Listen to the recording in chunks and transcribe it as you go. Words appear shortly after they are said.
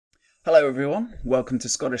Hello everyone, welcome to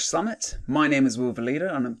Scottish Summit. My name is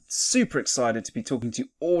Velida and I'm super excited to be talking to you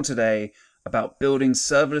all today about building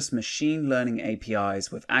serverless machine learning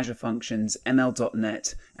APIs with Azure Functions,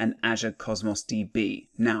 ML.NET and Azure Cosmos DB.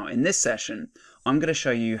 Now in this session, I'm going to show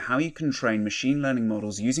you how you can train machine learning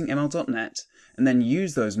models using ML.NET and then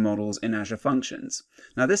use those models in Azure Functions.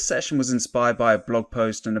 Now this session was inspired by a blog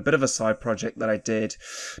post and a bit of a side project that I did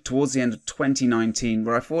towards the end of 2019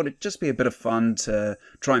 where I thought it'd just be a bit of fun to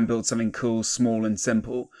try and build something cool, small and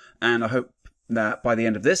simple, and I hope that by the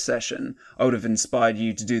end of this session I would have inspired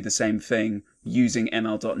you to do the same thing using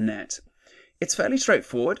ML.NET. It's fairly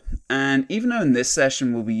straightforward, and even though in this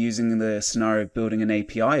session we'll be using the scenario of building an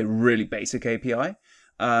API, a really basic API,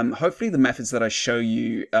 hopefully the methods that I show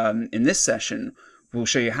you in this session will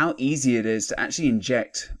show you how easy it is to actually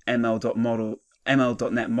inject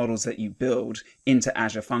ML.NET models that you build into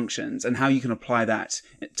Azure Functions and how you can apply that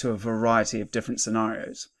to a variety of different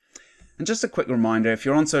scenarios. And just a quick reminder, if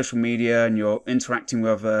you're on social media and you're interacting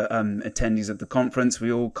with other attendees of the conference,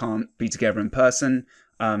 we all can't be together in person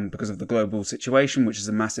because of the global situation, which is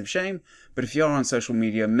a massive shame. But if you are on social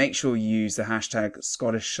media, make sure you use the hashtag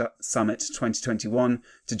Scottish Summit 2021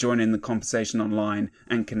 to join in the conversation online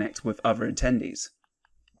and connect with other attendees.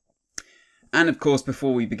 And of course,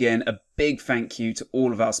 before we begin, a big thank you to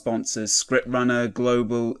all of our sponsors: ScriptRunner,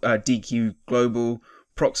 Global, DQ Global,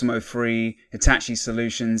 Proximo Free, Hitachi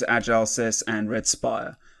Solutions, AgileSys, and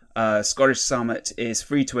Redspire. Scottish Summit is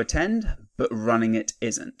free to attend, but running it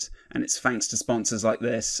isn't. And it's thanks to sponsors like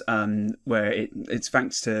this, where it's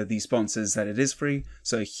thanks to these sponsors that it is free.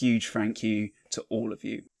 So a huge thank you to all of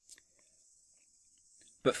you.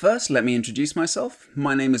 But first, let me introduce myself.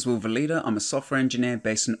 My name is Velida. I'm a software engineer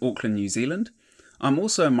based in Auckland, New Zealand. I'm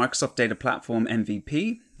also a Microsoft Data Platform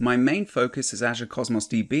MVP. My main focus is Azure Cosmos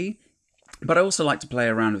DB, but I also like to play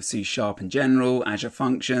around with C# in general, Azure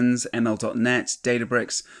Functions, ML.NET,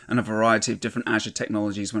 Databricks, and a variety of different Azure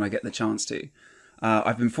technologies when I get the chance to.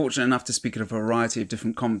 I've been fortunate enough to speak at a variety of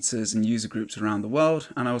different conferences and user groups around the world,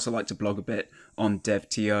 and I also like to blog a bit on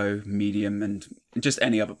DevTO, Medium, and just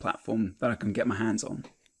any other platform that I can get my hands on.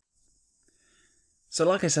 So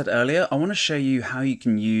like I said earlier, I want to show you how you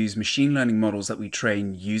can use machine learning models that we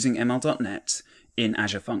train using ML.NET in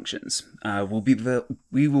Azure Functions.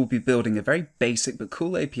 We will be building a very basic but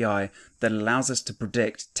cool API that allows us to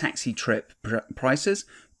predict taxi trip prices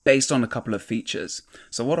based on a couple of features.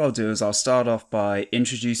 So what I'll do is I'll start off by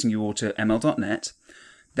introducing you all to ML.NET.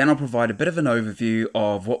 Then I'll provide a bit of an overview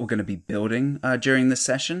of what we're going to be building during this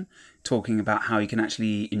session, talking about how you can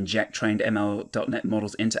actually inject trained ML.NET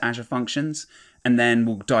models into Azure Functions. And then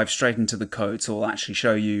we'll dive straight into the code. So I'll actually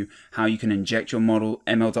show you how you can inject your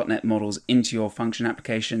ML.NET models into your function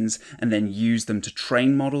applications and then use them to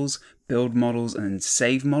train models, build models, and then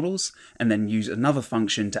save models, and then use another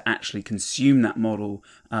function to actually consume that model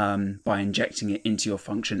by injecting it into your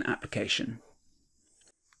function application.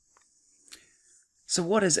 So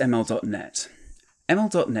what is ML.NET?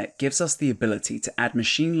 ML.NET gives us the ability to add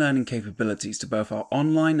machine learning capabilities to both our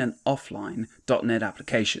online and offline .NET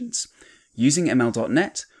applications. Using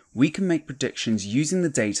ML.NET, we can make predictions using the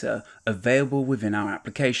data available within our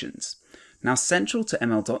applications. Now, central to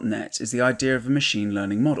ML.NET is the idea of a machine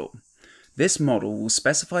learning model. This model will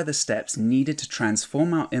specify the steps needed to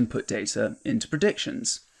transform our input data into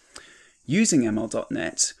predictions. Using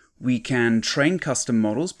ML.NET, we can train custom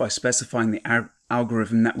models by specifying the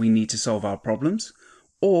algorithm that we need to solve our problems,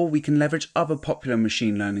 or we can leverage other popular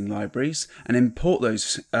machine learning libraries and import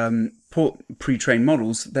those pre-trained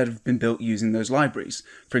models that have been built using those libraries.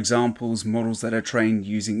 For example, models that are trained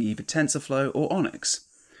using either TensorFlow or Onyx.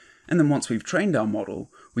 And then once we've trained our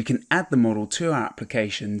model, we can add the model to our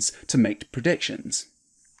applications to make predictions.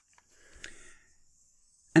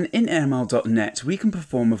 And in ML.NET, we can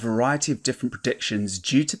perform a variety of different predictions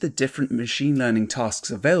due to the different machine learning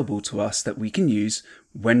tasks available to us that we can use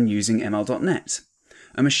when using ML.NET.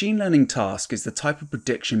 A machine learning task is the type of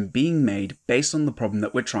prediction being made based on the problem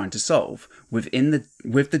that we're trying to solve with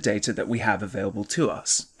the data that we have available to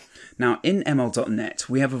us. Now in ML.NET,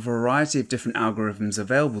 we have a variety of different algorithms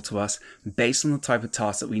available to us based on the type of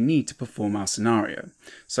task that we need to perform our scenario.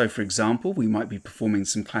 So for example, we might be performing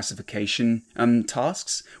some classification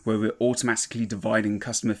tasks where we're automatically dividing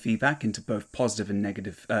customer feedback into both positive and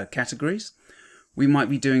negative categories. We might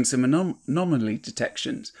be doing some anomaly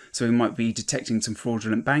detections, so we might be detecting some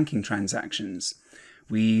fraudulent banking transactions.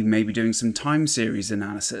 We may be doing some time series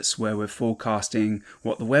analysis where we're forecasting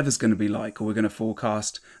what the weather's going to be like, or we're going to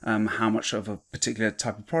forecast how much of a particular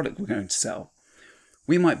type of product we're going to sell.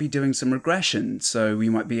 We might be doing some regression, so we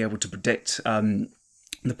might be able to predict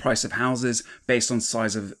the price of houses based on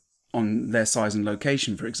size of on their size and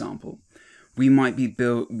location, for example. We might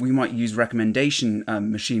use recommendation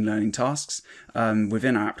machine learning tasks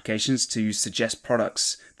within our applications to suggest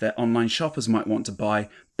products that online shoppers might want to buy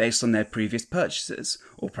based on their previous purchases,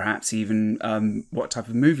 or perhaps even what type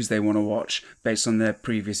of movies they want to watch based on their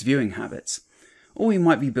previous viewing habits. Or we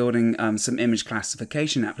might be building some image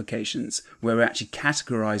classification applications where we're actually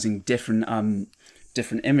categorizing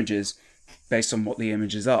different images based on what the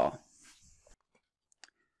images are.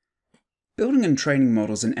 Building and training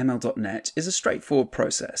models in ML.NET is a straightforward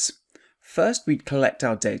process. First, we'd collect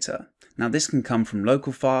our data. Now this can come from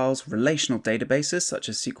local files, relational databases such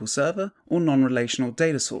as SQL Server, or non-relational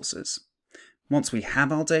data sources. Once we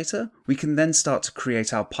have our data, we can then start to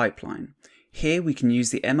create our pipeline. Here we can use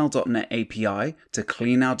the ML.NET API to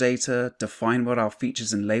clean our data, define what our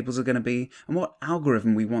features and labels are going to be, and what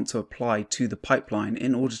algorithm we want to apply to the pipeline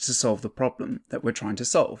in order to solve the problem that we're trying to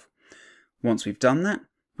solve. Once we've done that,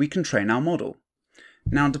 we can train our model.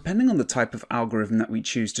 Now, depending on the type of algorithm that we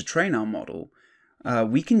choose to train our model,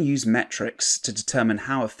 we can use metrics to determine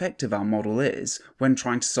how effective our model is when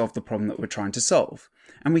trying to solve the problem that we're trying to solve,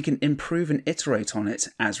 and we can improve and iterate on it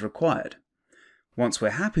as required. Once we're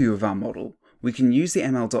happy with our model, we can use the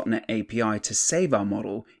ML.NET API to save our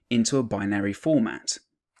model into a binary format.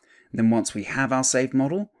 Then once we have our saved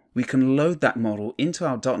model, we can load that model into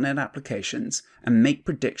our .NET applications and make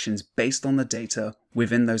predictions based on the data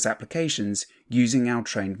within those applications using our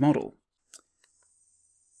trained model.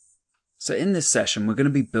 So in this session, we're going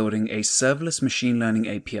to be building a serverless machine learning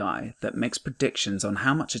API that makes predictions on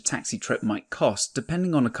how much a taxi trip might cost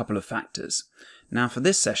depending on a couple of factors. Now for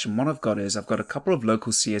this session, what I've got a couple of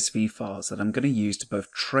local CSV files that I'm going to use to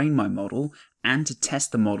both train my model and to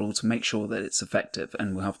test the model to make sure that it's effective.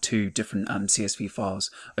 And we'll have two different CSV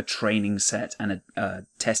files, a training set and a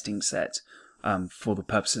testing set for the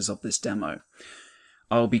purposes of this demo.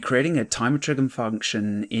 I'll be creating a timer trigger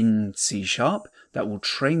function in C# that will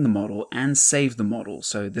train the model and save the model.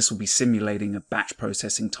 So this will be simulating a batch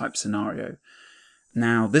processing type scenario.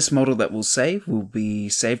 Now this model that we'll save will be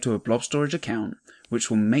saved to a blob storage account, which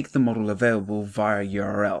will make the model available via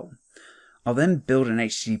URL. I'll then build an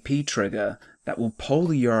HTTP trigger that will poll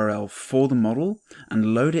the URL for the model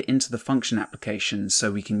and load it into the function application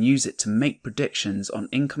so we can use it to make predictions on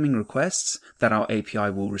incoming requests that our API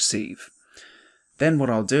will receive. Then what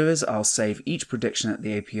I'll do is I'll save each prediction that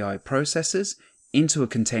the API processes into a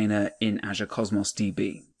container in Azure Cosmos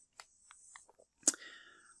DB.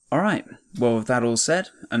 Alright, well with that all said,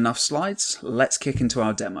 enough slides, let's kick into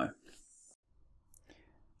our demo.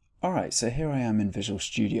 Alright, so here I am in Visual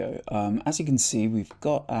Studio. As you can see, we've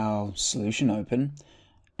got our solution open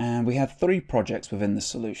and we have 3 projects within the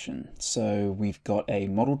solution. So we've got a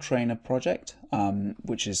model trainer project,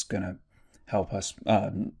 which is going to help us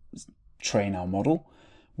train our model.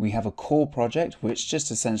 We have a core project, which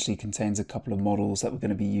just essentially contains a couple of models that we're going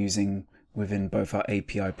to be using within both our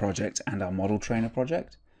API project and our model trainer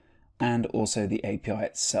project, and also the API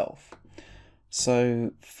itself.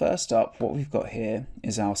 So first up, what we've got here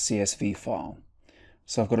is our CSV file.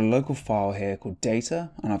 So I've got a local file here called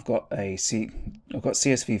data, and I've got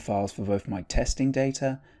CSV files for both my testing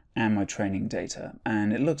data and my training data,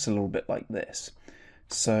 and it looks a little bit like this.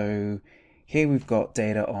 So here we've got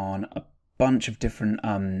data on a bunch of different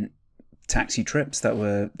taxi trips that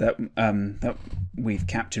we've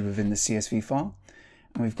captured within the CSV file.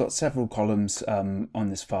 And we've got several columns on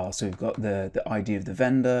this file. So we've got the ID of the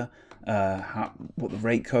vendor, what the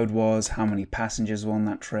rate code was, how many passengers were on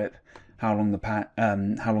that trip, how long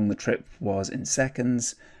the trip was in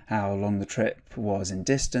seconds, how long the trip was in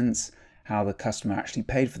distance, how the customer actually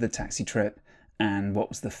paid for the taxi trip, and what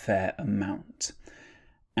was the fare amount.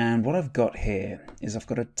 And what I've got here is I've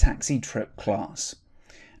got a taxi trip class,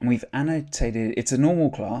 and we've annotated, it's a normal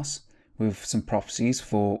class with some properties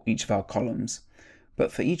for each of our columns.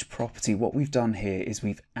 But for each property, what we've done here is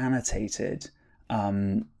we've annotated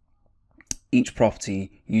each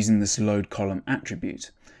property using this load column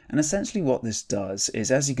attribute. And essentially what this does is,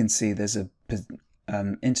 as you can see, there's a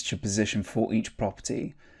integer position for each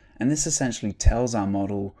property. And this essentially tells our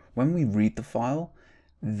model when we read the file,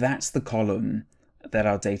 that's the column that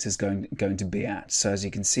our data is going to be at. So as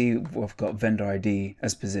you can see, we've got vendor ID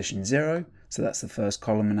as position 0. So that's the first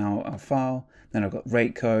column in our file. Then I've got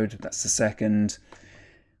rate code, that's the second.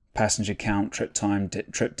 Passenger count, trip time,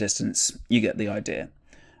 trip distance, you get the idea.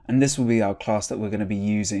 And this will be our class that we're going to be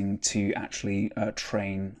using to actually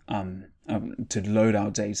train, to load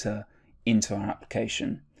our data into our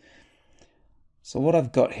application. So what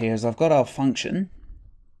I've got here is I've got our function.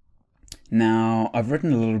 Now I've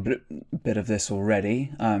written a little bit of this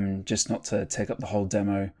already, just not to take up the whole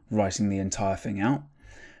demo writing the entire thing out.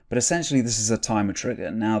 But essentially this is a timer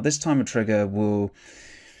trigger. Now this timer trigger will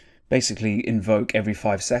basically invoke every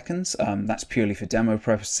 5 seconds. That's purely for demo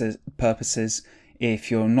purposes.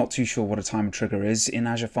 If you're not too sure what a timer trigger is in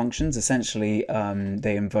Azure Functions, essentially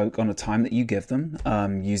they invoke on a time that you give them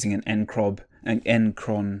using an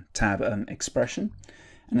ncron tab expression.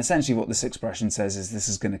 And essentially what this expression says is this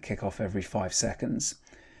is going to kick off every 5 seconds.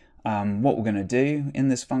 What we're going to do in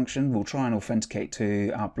this function, we'll try and authenticate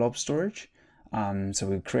to our blob storage. So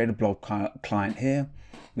we create a blob client here.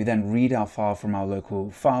 We then read our file from our local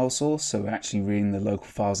file source. So we're actually reading the local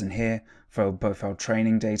files in here for both our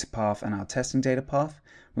training data path and our testing data path.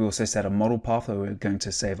 We also set a model path that we're going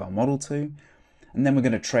to save our model to. And then we're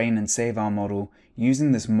going to train and save our model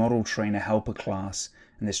using this model trainer helper class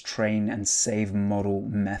and this train and save model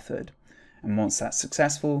method. And once that's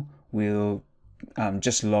successful, we'll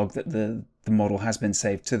just log that the model has been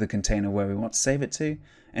saved to the container where we want to save it to.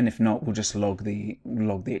 And if not, we'll just log the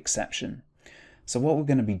exception. So what we're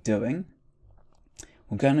going to be doing,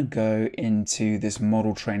 we're going to go into this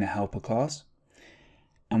model trainer helper class,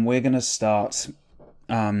 and we're going to start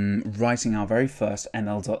writing our very first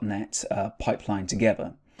ML.NET pipeline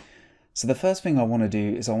together. So the first thing I want to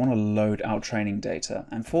do is I want to load our training data,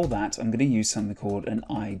 and for that I'm going to use something called an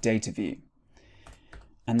iDataView.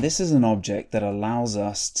 And this is an object that allows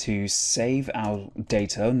us to save our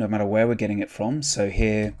data no matter where we're getting it from. So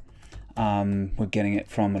here we're getting it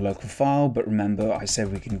from a local file, but remember I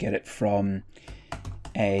said we can get it from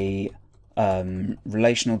a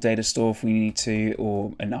relational data store if we need to,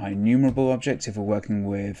 or an IEnumerable object if we're working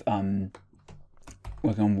with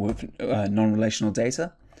non-relational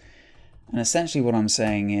data. And essentially what I'm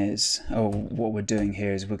saying is, what we're doing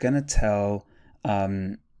here is we're going to tell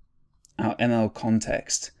our ML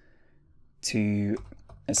context to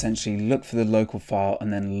essentially look for the local file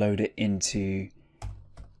and then load it into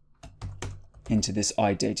this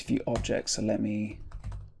iDataView object. So let me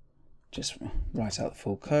just write out the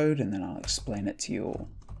full code and then I'll explain it to you all.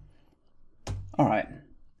 All right.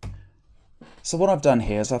 So what I've done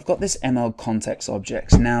here is I've got this ML context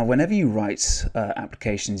object. Now, whenever you write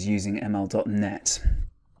applications using ML.NET,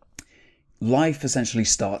 life essentially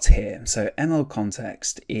starts here. So ML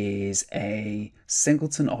context is a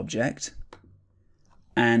singleton object,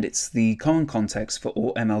 and it's the common context for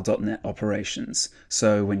all ML.NET operations.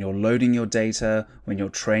 So when you're loading your data, when you're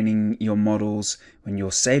training your models, when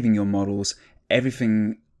you're saving your models,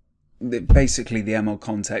 everything, basically the ML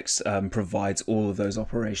context provides all of those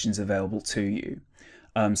operations available to you.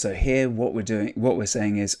 So here what we're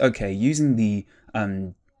saying is, okay, using the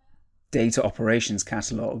data operations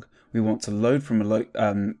catalog, we want to load from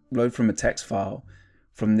a text file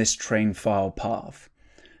from this train file path.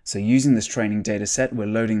 So using this training data set, we're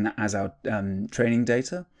loading that as our training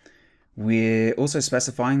data. We're also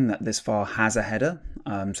specifying that this file has a header,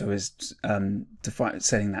 so we're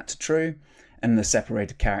setting that to true, and the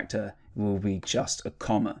separated character will be just a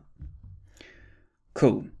comma.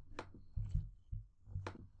 Cool.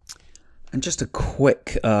 And just a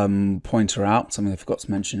quick pointer out, something I forgot to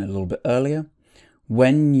mention a little bit earlier.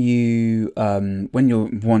 When you're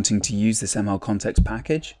wanting to use this ML context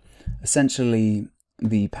package, essentially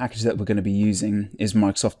the package that we're going to be using is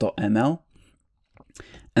Microsoft.ml.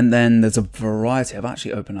 And then there's a variety. I've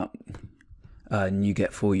actually opened up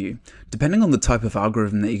NuGet for you. Depending on the type of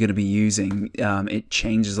algorithm that you're going to be using, it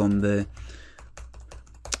changes on the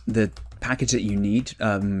package that you need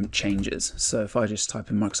changes. So if I just type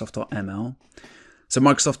in Microsoft.ml, so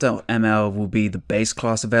Microsoft.ml will be the base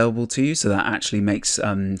class available to you. So that actually makes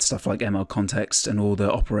stuff like ML context and all the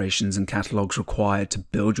operations and catalogs required to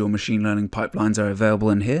build your machine learning pipelines are available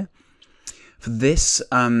in here. For this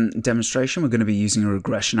demonstration, we're going to be using a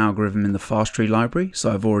regression algorithm in the FastTree library.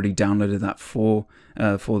 So I've already downloaded that for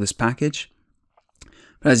this package.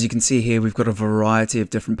 But as you can see here, we've got a variety of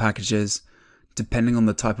different packages depending on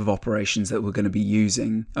the type of operations that we're going to be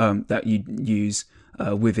using, that you use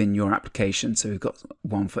within your application. So we've got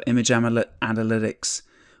one for image analytics,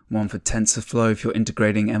 one for TensorFlow if you're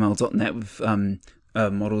integrating ML.NET with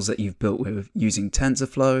models that you've built with using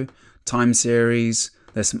TensorFlow, time series,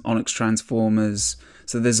 there's some Onyx transformers.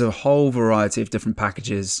 So there's a whole variety of different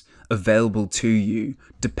packages available to you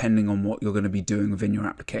depending on what you're going to be doing within your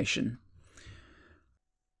application.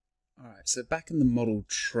 All right, so back in the model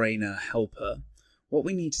trainer helper, what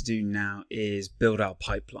we need to do now is build our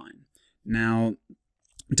pipeline. Now,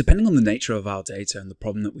 depending on the nature of our data and the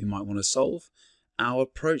problem that we might want to solve, our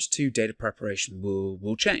approach to data preparation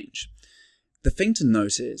will change. The thing to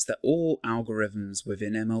note is that all algorithms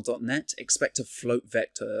within ML.NET expect a float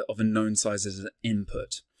vector of a known size as an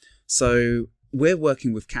input. So we're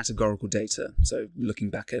working with categorical data. So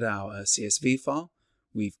looking back at our CSV file,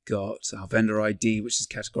 We've got our vendor ID, which is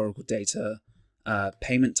categorical data.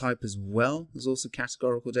 Payment type as well is also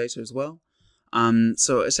categorical data as well.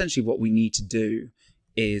 So essentially what we need to do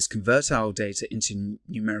is convert our data into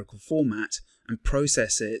numerical format and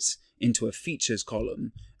process it into a features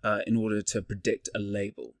column in order to predict a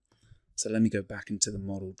label. So let me go back into the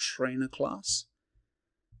model trainer class,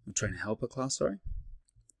 or trainer helper class, sorry.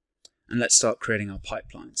 And let's start creating our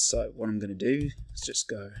pipelines. So what I'm going to do is just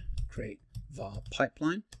go create var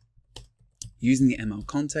pipeline. Using the ML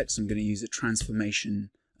context, I'm going to use a transformation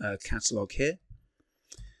catalog here.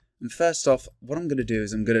 And first off, what I'm going to do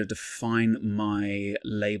is I'm going to define my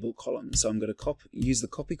label column. So I'm going to use the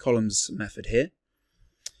copy columns method here.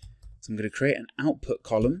 So I'm going to create an output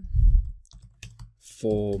column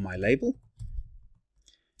for my label.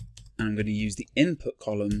 And I'm going to use the input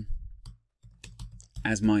column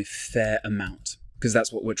as my fare amount, because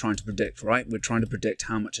that's what we're trying to predict, right? We're trying to predict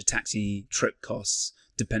how much a taxi trip costs,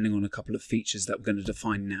 depending on a couple of features that we're going to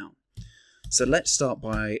define now. So let's start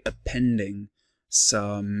by appending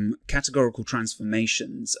some categorical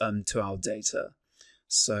transformations to our data.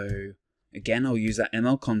 So again, I'll use that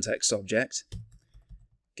ML context object,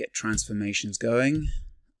 get transformations going.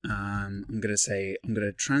 I'm going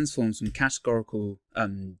to transform some categorical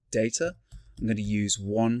data. I'm going to use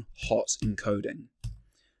one hot encoding.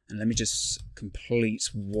 And let me just complete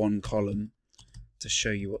one column to show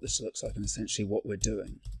you what this looks like and essentially what we're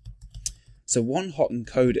doing. So one hot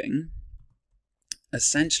encoding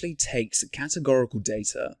essentially takes categorical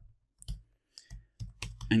data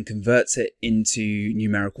and converts it into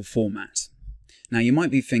numerical format. Now you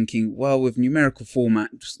might be thinking, well, with numerical format,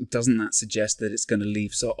 doesn't that suggest that it's going to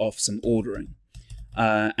leave off some ordering?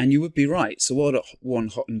 And you would be right. So what one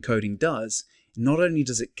hot encoding does, not only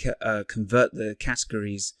does it convert the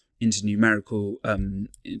categories into numerical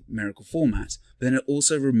format, but then it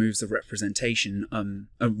also removes the representation,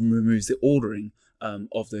 removes the ordering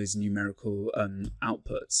of those numerical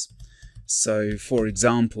outputs. So for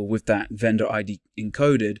example, with that vendor ID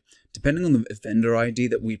encoded, depending on the vendor ID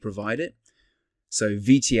that we provide it, so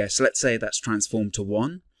VTS, let's say that's transformed to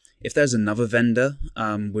 1. If there's another vendor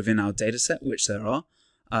within our dataset, which there are,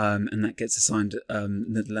 and that gets assigned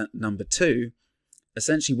the number 2,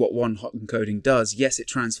 essentially what one hot encoding does, yes, it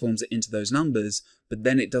transforms it into those numbers, but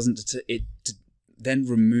then it then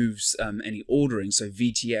removes any ordering. So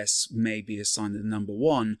VTS may be assigned the number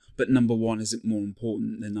 1, but number 1 isn't more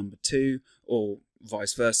important than number 2, or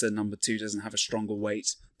vice versa. Number 2 doesn't have a stronger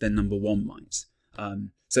weight than number 1 might.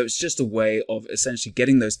 So it's just a way of essentially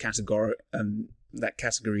getting those that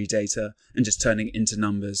category data and just turning it into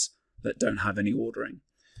numbers that don't have any ordering.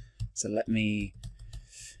 So let me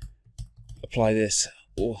apply this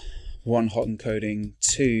one hot encoding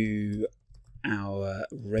to our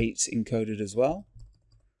rate encoded as well.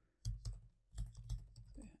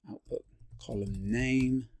 Output column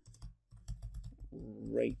name,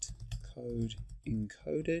 rate code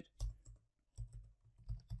encoded.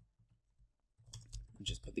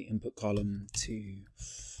 Just put the input column to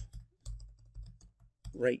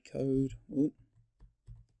rate code. Ooh.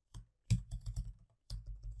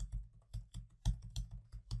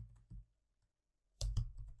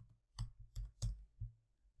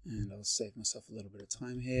 And I'll save myself a little bit of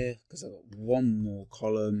time here because I've got one more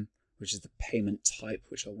column, which is the payment type,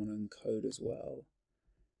 which I want to encode as well.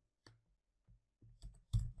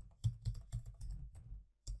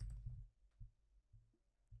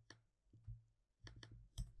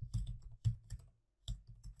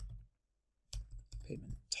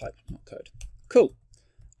 Payment type, not code. Cool.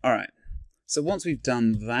 All right. So once we've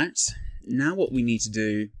done that, now what we need to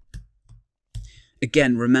do,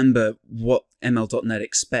 again, remember what ML.NET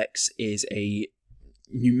expects is a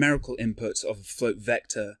numerical input of a float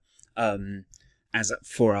vector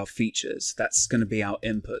for our features. That's going to be our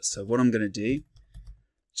input. So what I'm going to do,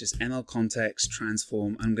 just ML context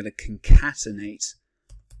transform. I'm going to concatenate,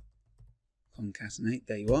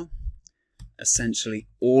 there you are, essentially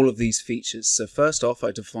all of these features. So first off,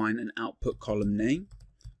 I define an output column name,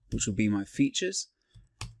 which will be my features.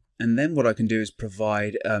 And then what I can do is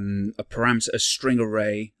provide a parameter, a string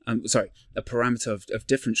array, a parameter of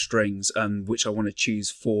different strings, which I want to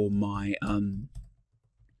choose for my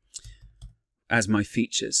as my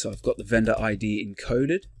features. So I've got the vendor ID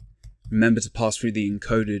encoded. Remember to pass through the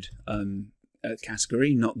encoded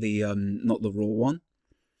category, not the raw one.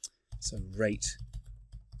 So rate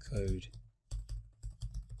code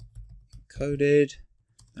encoded.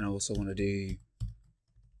 And I also want to do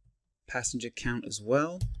passenger count as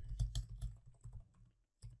well.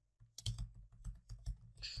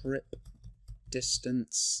 Trip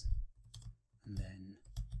distance, and then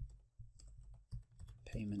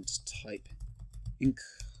payment type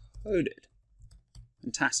encoded.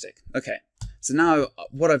 Fantastic. Okay, so now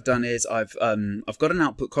what I've done is I've got an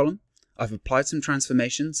output column, I've applied some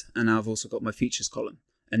transformations, and now I've also got my features column.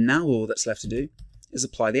 And now all that's left to do is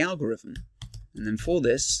apply the algorithm. And then for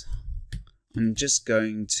this, I'm just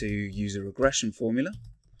going to use a regression formula,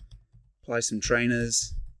 apply some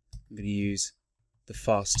trainers. I'm going to use the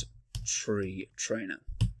fast tree trainer.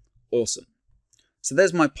 Awesome. So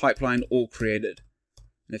there's my pipeline all created.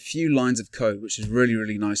 And a few lines of code, which is really,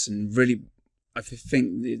 really nice and really, I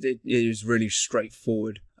think it is really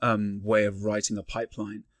straightforward way of writing a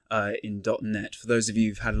pipeline in .NET. For those of you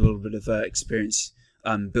who've had a little bit of experience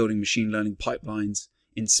building machine learning pipelines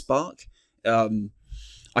in Spark, I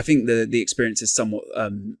think the experience is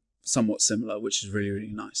somewhat similar, which is really,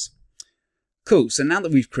 really nice. Cool. So now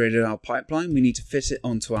that we've created our pipeline, we need to fit it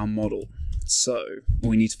onto our model. So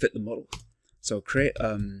we need to fit the model. So I'll create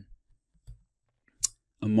a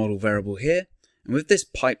model variable here, and with this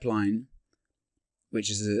pipeline,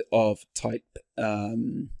 which is of type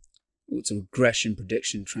it's a regression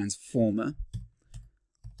prediction transformer,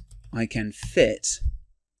 I can fit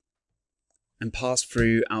and pass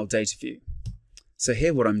through our data view. So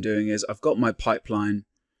here what I'm doing is I've got my pipeline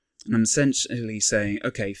and I'm essentially saying,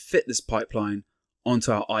 okay, fit this pipeline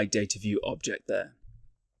onto our iDataView object there.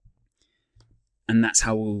 And that's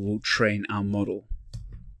how we will train our model.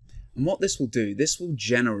 And what this will do, this will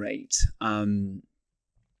generate a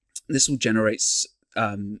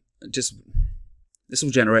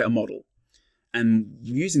model. And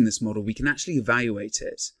using this model, we can actually evaluate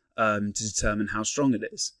it to determine how strong it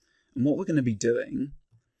is. And what we're going to be doing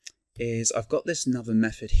is I've got this another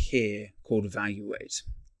method here called evaluate.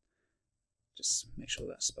 Just make sure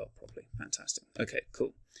that's spelled properly. Fantastic. Okay,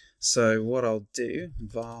 cool. So what I'll do,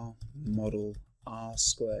 var model r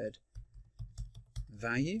squared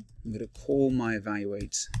value. I'm going to call my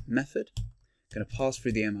evaluate method. I'm going to pass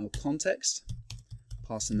through the ML context,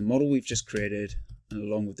 pass in the model we've just created, and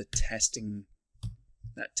along with the testing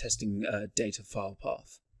data file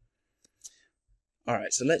path. All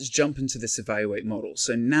right, so let's jump into this evaluate model.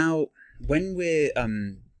 So now when we're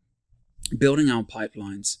building our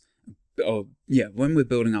pipelines,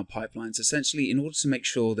 essentially in order to make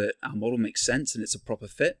sure that our model makes sense and it's a proper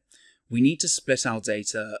fit, we need to split our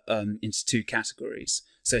data into two categories.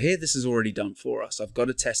 So here this is already done for us. I've got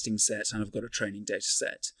a testing set and I've got a training data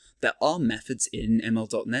set. There are methods in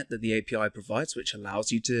ML.NET that the API provides which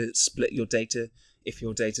allows you to split your data if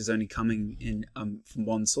your data is only coming in from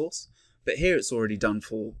one source. But here it's already done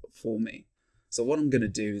for me. So what I'm going to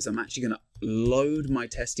do is I'm actually going to load my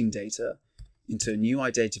testing data into a new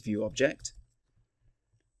iDataView object.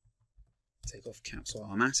 Take off caps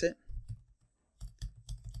while I'm at it.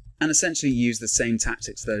 And essentially use the same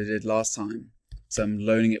tactics that I did last time. So I'm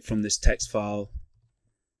loading it from this text file,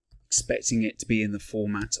 expecting it to be in the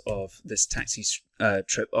format of this taxi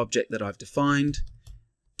trip object that I've defined.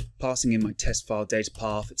 Passing in my test file data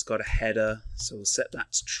path, it's got a header, so we'll set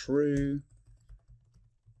that to true.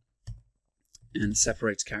 And the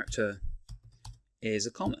separator character is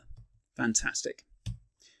a comma. Fantastic.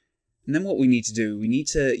 And then what we need to do, we need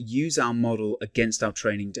to use our model against our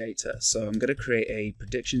training data. So I'm going to create a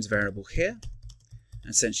predictions variable here,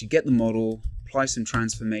 and essentially get the model, apply some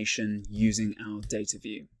transformation using our data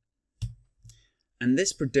view. And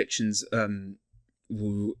this predictions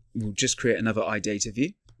will just create another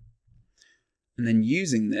iDataView. And then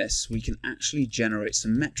using this, we can actually generate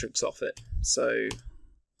some metrics off it. So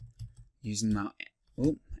using that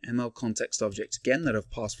ML context object again that I've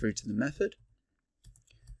passed through to the method.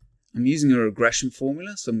 I'm using a regression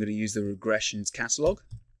formula, so I'm going to use the regressions catalog.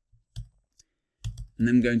 And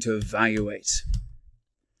then I'm going to evaluate.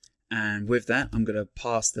 And with that, I'm going to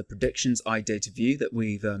pass the predictions iDataView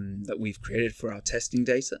that we've created for our testing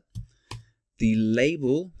data. The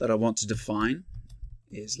label that I want to define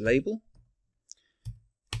is label.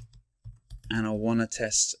 And I want to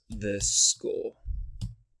test the score.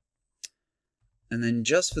 And then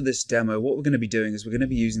just for this demo, what we're going to be doing is we're going to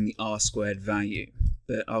be using the R squared value.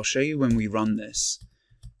 But I'll show you when we run this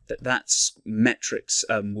that metrics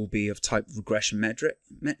will be of type regression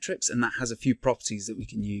metrics, and that has a few properties that we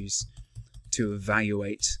can use to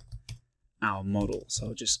evaluate our model. So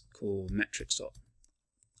I'll just call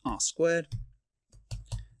metrics.r squared,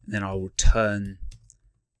 and then I'll return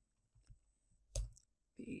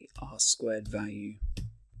the R squared value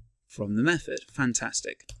from the method.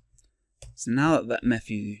 Fantastic. So now that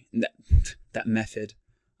method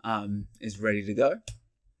is ready to go,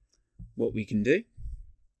 what we can do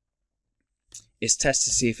is test to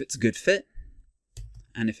see if it's a good fit,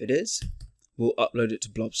 and if it is, we'll upload it to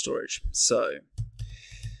blob storage. So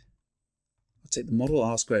I'll take the model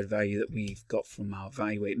R² value that we've got from our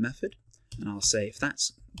evaluate method, and I'll say if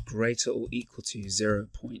that's greater or equal to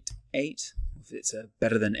 0.8, if it's a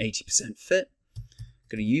better than 80% fit, I'm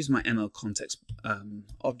going to use my ML context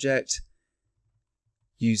object,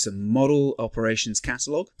 use the model operations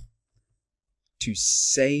catalog to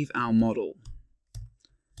save our model.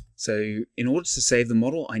 So in order to save the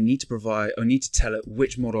model, I need to tell it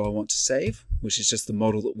which model I want to save, which is just the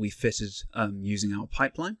model that we fitted using our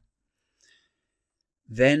pipeline.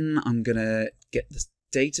 Then I'm going to get the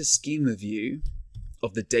data schema view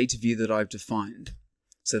of the data view that I've defined.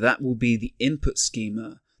 So that will be the input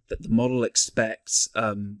schema that the model expects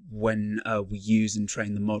when we use and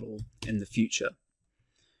train the model in the future.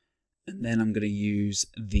 And then I'm going to use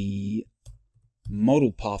the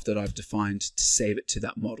model path that I've defined to save it to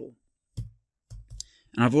that model.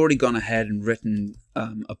 And I've already gone ahead and written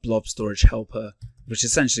a blob storage helper, which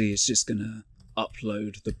essentially is just going to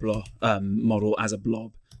upload the blob model as a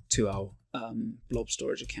blob to our blob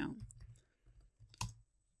storage account.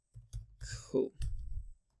 Cool.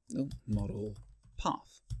 Oh, model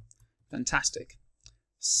path. Fantastic.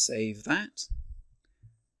 Save that.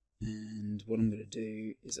 And what I'm going to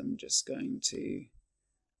do is I'm just going to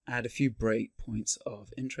add a few breakpoints of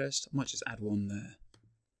interest. I might just add one there.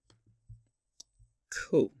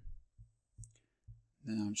 Cool.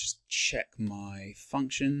 Now I'll just check my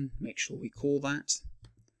function, make sure we call that.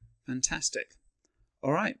 Fantastic.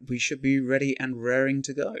 All right, we should be ready and raring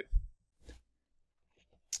to go.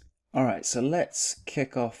 All right, so let's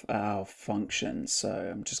kick off our function. So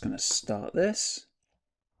I'm just going to start this.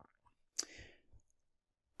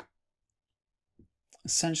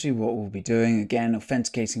 Essentially what we'll be doing, again,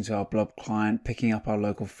 authenticating to our blob client, picking up our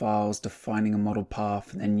local files, defining a model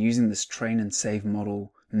path, and then using this train and save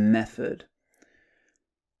model method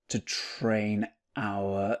to train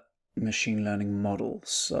our machine learning model.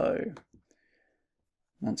 So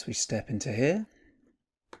once we step into here,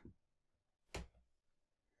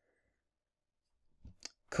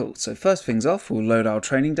 cool. So first things off, we'll load our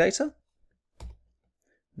training data.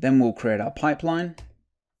 Then we'll create our pipeline.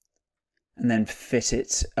 And then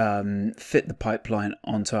fit the pipeline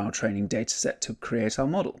onto our training data set to create our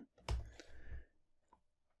model.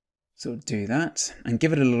 So we'll do that and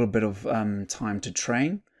give it a little bit of time to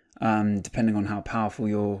train. Depending on how powerful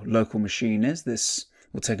your local machine is, this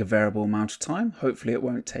will take a variable amount of time. Hopefully it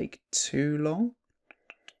won't take too long.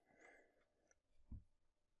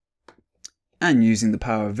 And using the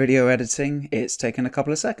power of video editing, it's taken a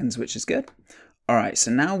couple of seconds, which is good. All right,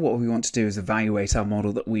 so now what we want to do is evaluate our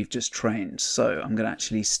model that we've just trained. So I'm going to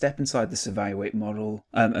actually step inside this evaluate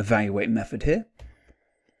method here.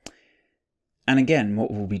 And again,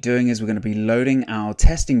 what we'll be doing is we're going to be loading our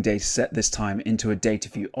testing data set this time into a data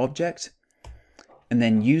view object, and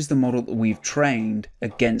then use the model that we've trained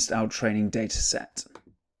against our training data set.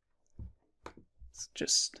 So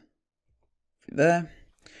just there.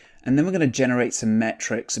 And then we're going to generate some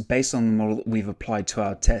metrics based on the model that we've applied to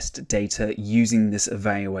our test data using this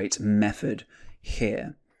evaluate method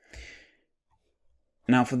here.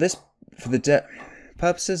 Now for the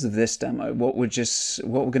purposes of this demo, what we're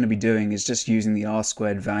going to be doing is just using the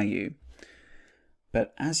R² value.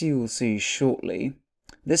 But as you will see shortly,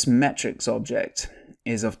 this metrics object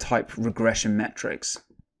is of type regression metrics.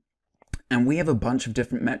 And we have a bunch of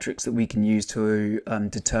different metrics that we can use to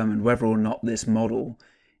determine whether or not this model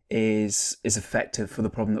is effective for the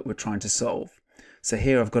problem that we're trying to solve. So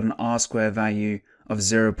here I've got an R² value of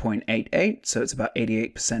 0.88, so it's about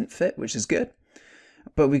 88% fit, which is good.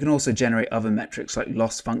 But we can also generate other metrics like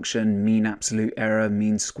loss function, mean absolute error,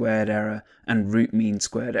 mean squared error, and root mean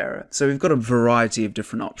squared error. So we've got a variety of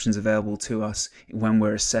different options available to us when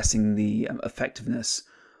we're assessing the effectiveness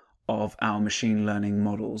of our machine learning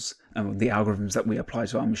models and the algorithms that we apply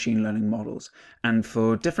to our machine learning models. And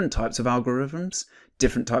for different types of algorithms,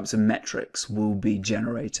 different types of metrics will be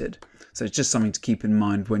generated. So it's just something to keep in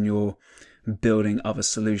mind when you're building other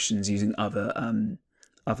solutions using other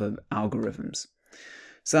algorithms.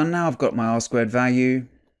 So now I've got my R² value.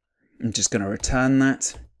 I'm just going to return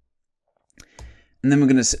that. And then we're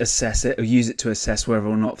going to assess it or use it to assess whether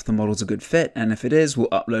or not the model's a good fit. And if it is, we'll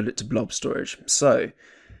upload it to blob storage. So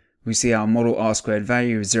we see our model R²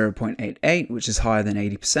 value is 0.88, which is higher than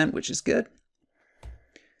 80%, which is good.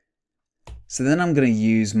 So then I'm going to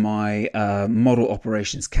use my model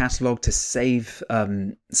operations catalog to save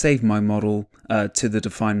my model to the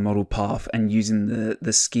defined model path and using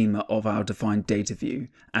the schema of our defined data view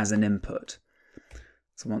as an input.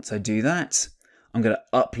 So once I do that, I'm going to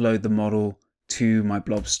upload the model to my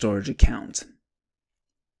blob storage account.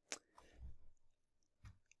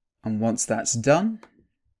 And once that's done,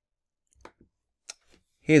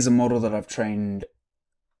 Here's a model that I've trained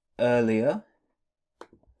earlier.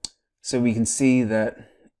 So we can see that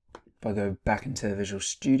if I go back into Visual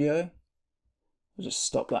Studio, I'll just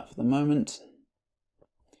stop that for the moment.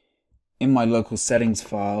 In my local settings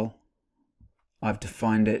file, I've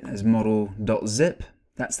defined it as model.zip.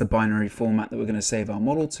 That's the binary format that we're going to save our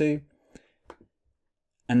model to.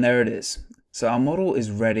 And there it is. So our model is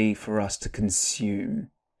ready for us to consume.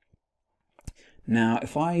 Now,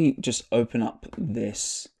 if I just open up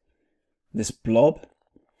this blob,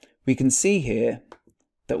 we can see here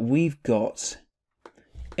that we've got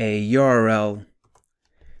a URL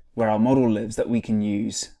where our model lives that we can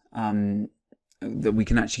use, that we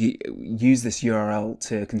can actually use this URL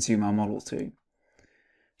to consume our model to.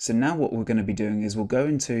 So now what we're going to be doing is we'll go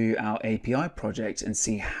into our API project and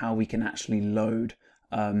see how we can actually load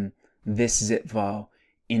this zip file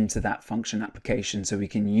into that function application so we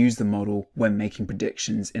can use the model when making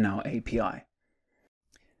predictions in our API.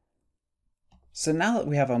 So now that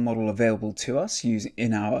we have our model available to us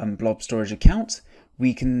in our blob storage account,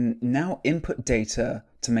 we can now input data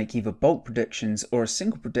to make either bulk predictions or a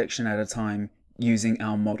single prediction at a time using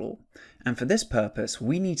our model. And for this purpose,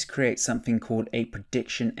 we need to create something called a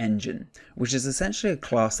prediction engine, which is essentially a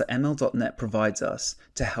class that ML.NET provides us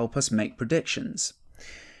to help us make predictions.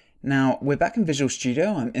 Now, we're back in Visual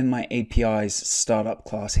Studio. I'm in my API's startup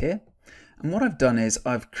class here. And what I've done is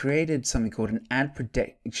I've created something called an add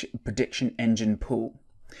prediction engine pool.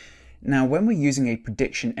 Now, when we're using a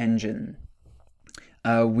prediction engine,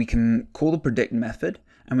 we can call the predict method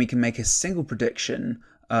and we can make a single prediction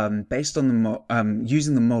based on the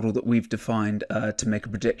using the model that we've defined to make a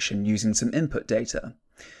prediction using some input data.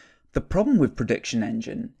 The problem with prediction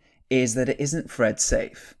engine is that it isn't thread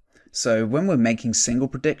safe. So when we're making single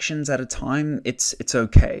predictions at a time, it's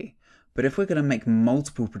okay. But if we're going to make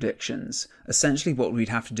multiple predictions, essentially what we'd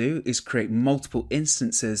have to do is create multiple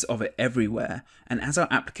instances of it everywhere. And as our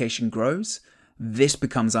application grows, this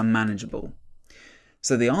becomes unmanageable.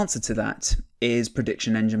 So the answer to that is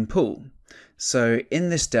prediction engine pool. So in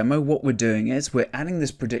this demo, what we're doing is we're adding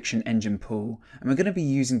this prediction engine pool, and we're going to be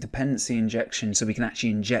using dependency injection so we can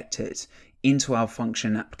actually inject it into our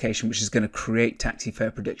function application, which is going to create taxi fare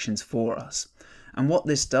predictions for us. And what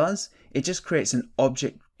this does, it just creates an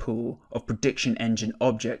object pool of prediction engine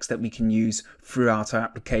objects that we can use throughout our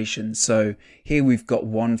application. So here we've got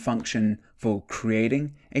one function for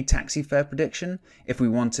creating a taxi fare prediction. If we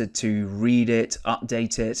wanted to read it,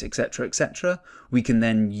 update it, etc., we can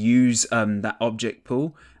then use that object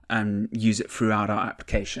pool and use it throughout our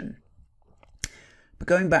application. But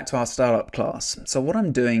going back to our startup class, so what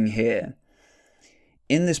I'm doing here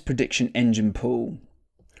in this prediction engine pool,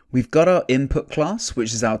 we've got our input class,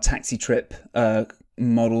 which is our taxi trip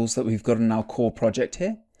models that we've got in our core project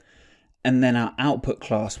here, and then our output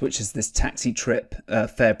class, which is this taxi trip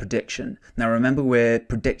fare prediction. Now remember, we're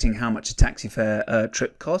predicting how much a taxi fare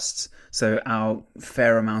trip costs, so our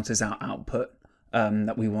fare amount is our output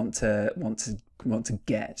that we want to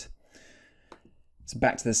get. So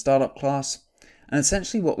back to the startup class, and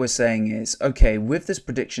essentially what we're saying is, okay, with this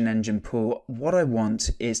prediction engine pool, what I want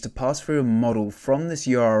is to pass through a model from this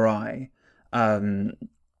URI that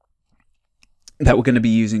we're going to be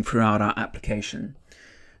using throughout our application.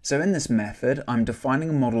 So in this method, I'm defining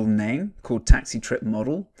a model name called taxi trip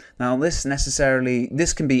model. Now this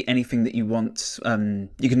can be anything that you want.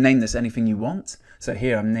 You can name this anything you want. So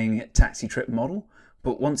here I'm naming it taxi trip model.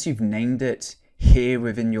 But once you've named it here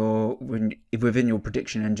within your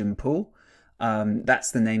prediction engine pool, that's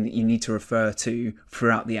the name that you need to refer to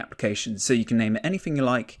throughout the application. So you can name it anything you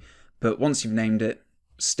like, but once you've named it,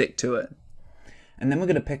 stick to it. And then we're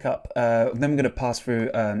going to pick up, then we're going to pass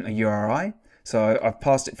through a URI. So I've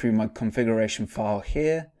passed it through my configuration file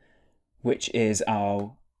here, which is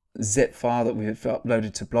our zip file that we've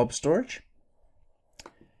uploaded to blob storage.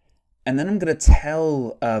 And then I'm going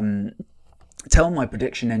to tell my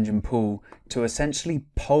prediction engine pool to essentially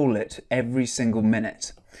poll it every single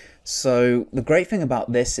minute. So the great thing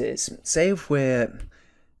about this is, say if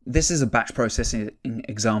this is a batch processing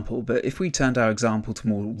example, but if we turned our example to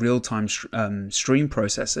more real-time stream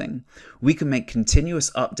processing, we can make continuous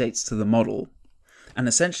updates to the model. And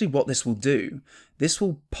essentially what this will do, this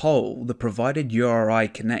will poll the provided URI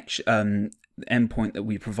connection endpoint that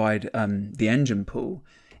we provide the engine pool.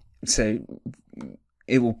 So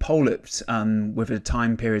it will poll it with a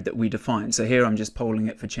time period that we define. So here I'm just polling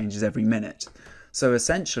it for changes every minute. So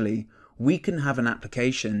essentially, we can have an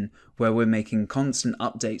application where we're making constant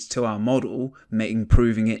updates to our model,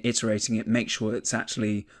 improving it, iterating it, make sure it's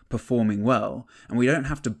actually performing well. And we don't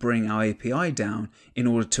have to bring our API down in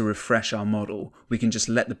order to refresh our model. We can just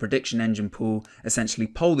let the prediction engine pool essentially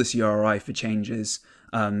poll this URI for changes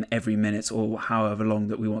every minute or however long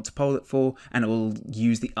that we want to poll it for, and it will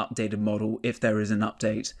use the updated model if there is an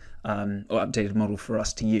update or updated model for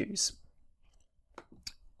us to use.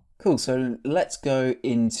 Cool, so let's go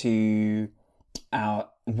into our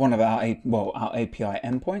API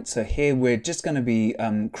endpoint. So here we're just going to be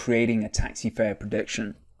creating a taxi fare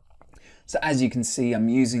prediction. So as you can see, I'm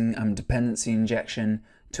using dependency injection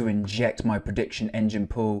to inject my prediction engine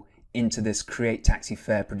pool into this create taxi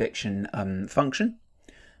fare prediction function.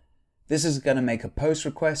 This is going to make a post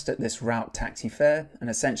request at this route taxi fare, and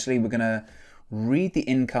essentially we're going to read the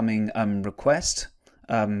incoming request.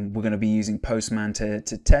 We're going to be using Postman to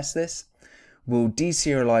test this. We'll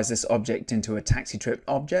deserialize this object into a taxi trip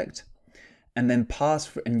object, and then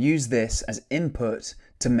use this as input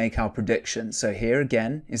to make our prediction. So here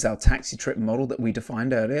again is our taxi trip model that we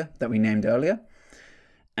defined earlier, that we named earlier,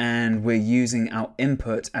 and we're using our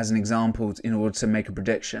input as an example in order to make a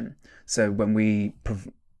prediction. So when we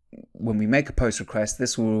make a post request,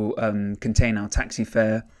 this will contain our taxi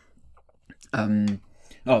fare,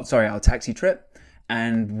 our taxi trip,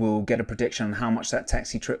 and we'll get a prediction on how much that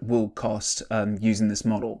taxi trip will cost using this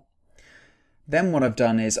model. Then what I've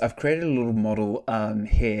done is I've created a little model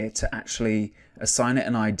here to actually assign it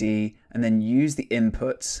an ID and then use the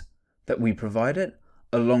inputs that we provided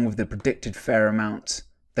along with the predicted fare amount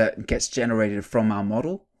that gets generated from our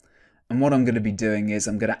model. And what I'm going to be doing is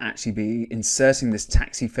I'm going to actually be inserting this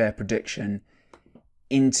taxi fare prediction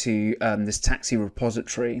into this taxi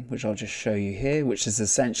repository, which I'll just show you here, which is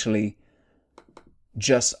essentially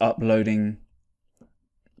just uploading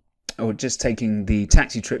or just taking the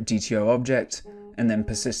taxi trip DTO object and then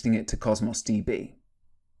persisting it to Cosmos DB.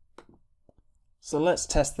 So let's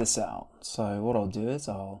test this out. So what I'll do is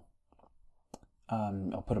I'll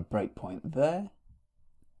put a breakpoint there.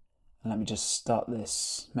 And let me just start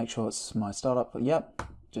this, make sure it's my startup, but yep,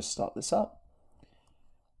 just start this up.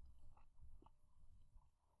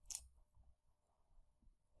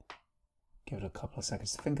 Give it a couple of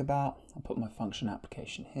seconds to think about. I'll put my function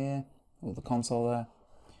application here, or the console there.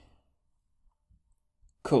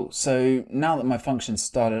 Cool, so now that my function's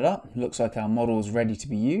started up, looks like our model is ready to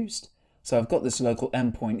be used. So I've got this local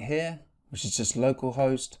endpoint here, which is just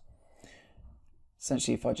localhost.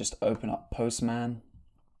 Essentially, if I just open up Postman.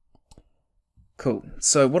 Cool,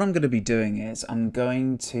 so what I'm going to be doing is I'm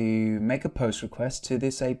going to make a post request to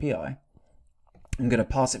this API. I'm going to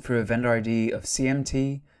pass it through a vendor ID of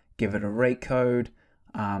CMT, give it a rate code,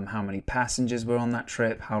 how many passengers were on that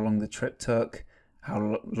trip, how long the trip took,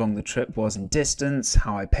 how long the trip was in distance,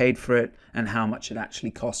 how I paid for it, and how much it actually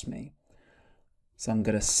cost me. So I'm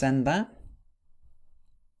going to send that.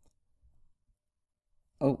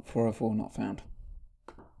 Oh, 404 not found.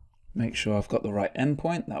 Make sure I've got the right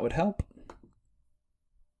endpoint, that would help.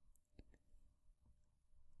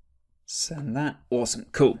 Send that. Awesome.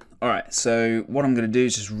 Cool. All right. So what I'm going to do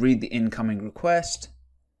is just read the incoming request,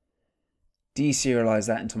 deserialize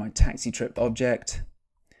that into my taxi trip object,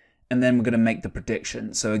 and then we're going to make the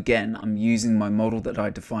prediction. So again, I'm using my model that I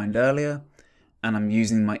defined earlier, and I'm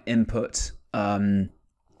using my input. That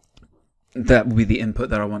will be the input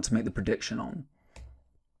that I want to make the prediction on.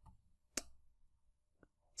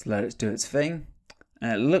 So let it do its thing.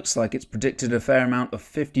 And it looks like it's predicted a fair amount of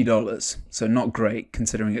 $50, so not great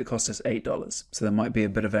considering it cost us $8. So there might be a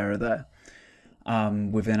bit of error there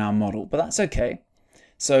within our model, but that's okay.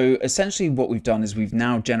 So essentially what we've done is we've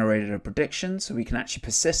now generated a prediction, so we can actually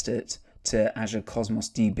persist it to Azure Cosmos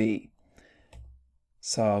DB.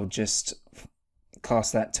 So I'll just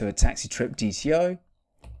cast that to a taxi trip DTO,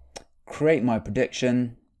 create my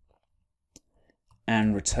prediction,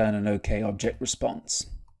 and return an OK object response.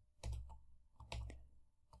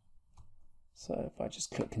 So if I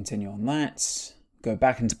just click continue on that, go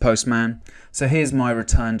back into Postman. So here's my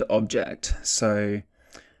returned object. So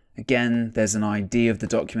again, there's an ID of the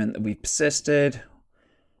document that we persisted,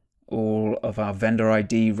 all of our vendor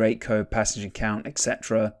ID, rate code, passenger count,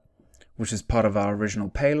 etc., which is part of our original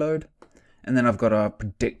payload. And then I've got our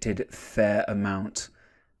predicted fare amount.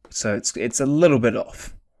 So it's a little bit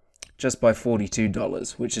off, just by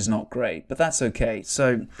 $42, which is not great, but that's okay.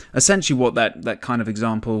 So essentially what that kind of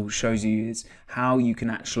example shows you is how you can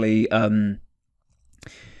actually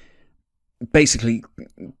basically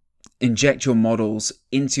inject your models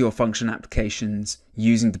into your function applications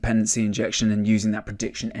using dependency injection and using that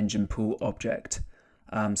prediction engine pool object.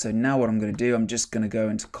 So now what I'm going to do, I'm just going to go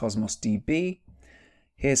into Cosmos DB.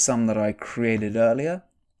 Here's some that I created earlier.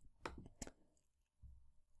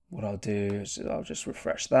 What I'll do is I'll just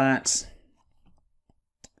refresh that.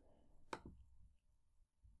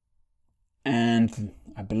 And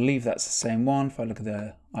I believe that's the same one. If I look at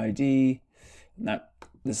the ID, no,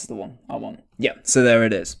 This is the one I want. Yeah, so there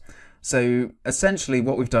it is. So essentially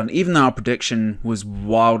what we've done, even though our prediction was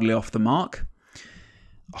wildly off the mark,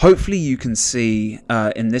 hopefully you can see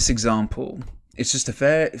in this example, it's just a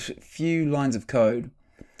fair few lines of code.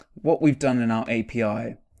 What we've done in our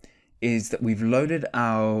API is that we've loaded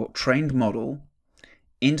our trained model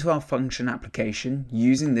into our function application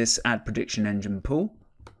using this add prediction engine pool.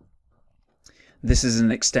 This is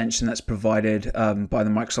an extension that's provided by the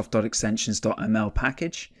Microsoft.extensions.ml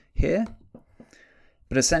package here.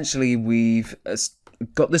 But essentially we've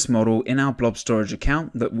got this model in our blob storage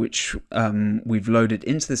account which we've loaded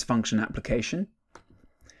into this function application.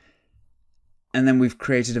 And then we've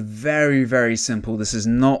created a very, very simple, this is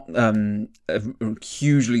not a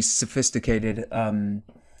hugely sophisticated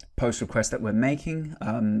post request that we're making,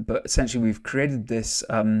 but essentially we've created this,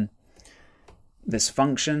 this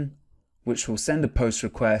function which will send a post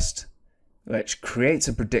request which creates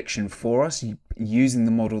a prediction for us using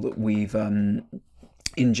the model that we've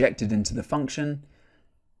injected into the function.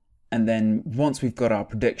 And then once we've got our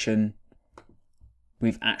prediction,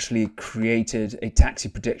 we've actually created a taxi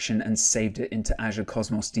prediction and saved it into Azure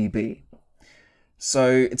Cosmos DB. So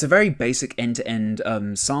it's a very basic end-to-end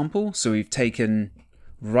sample. So we've taken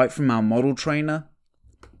right from our model trainer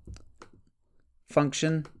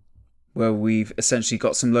function, where we've essentially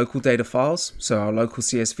got some local data files. So our local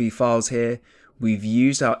CSV files here. We've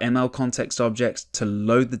used our ML context objects to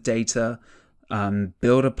load the data,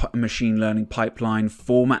 build a machine learning pipeline,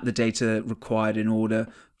 format the data required in order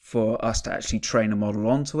for us to actually train a model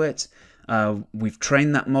onto it. We've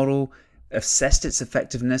trained that model, assessed its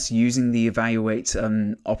effectiveness using the evaluate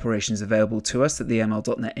operations available to us that the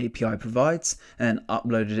ML.NET API provides, and then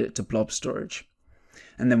uploaded it to blob storage.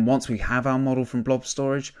 And then once we have our model from blob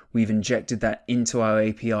storage, we've injected that into our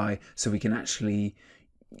API so we can actually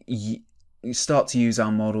start to use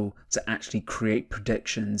our model to actually create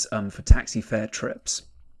predictions for taxi fare trips.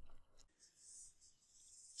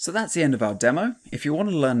 So that's the end of our demo. If you want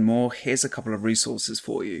to learn more, here's a couple of resources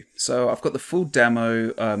for you. So I've got the full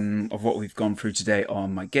demo of what we've gone through today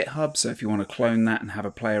on my GitHub. So if you want to clone that and have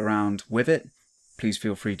a play around with it, please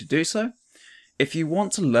feel free to do so. If you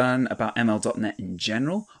want to learn about ML.NET in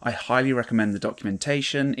general, I highly recommend the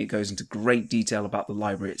documentation. It goes into great detail about the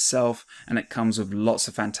library itself, and it comes with lots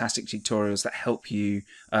of fantastic tutorials that help you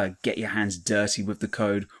get your hands dirty with the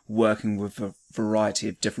code, working with a variety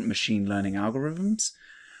of different machine learning algorithms.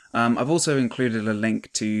 I've also included a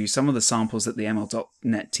link to some of the samples that the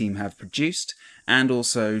ML.NET team have produced, and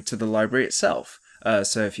also to the library itself.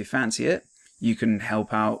 So if you fancy it, you can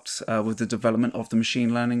help out with the development of the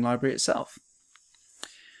machine learning library itself.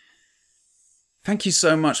 Thank you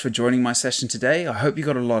so much for joining my session today. I hope you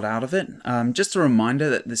got a lot out of it. Just a reminder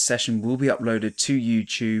that this session will be uploaded to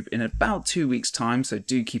YouTube in about 2 weeks' time, so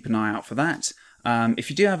do keep an eye out for that. If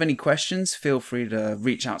you do have any questions, feel free to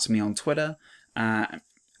reach out to me on Twitter.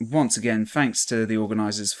 Once again, thanks to the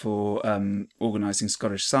organisers for organising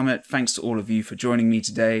Scottish Summit. Thanks to all of you for joining me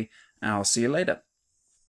today. I'll see you later.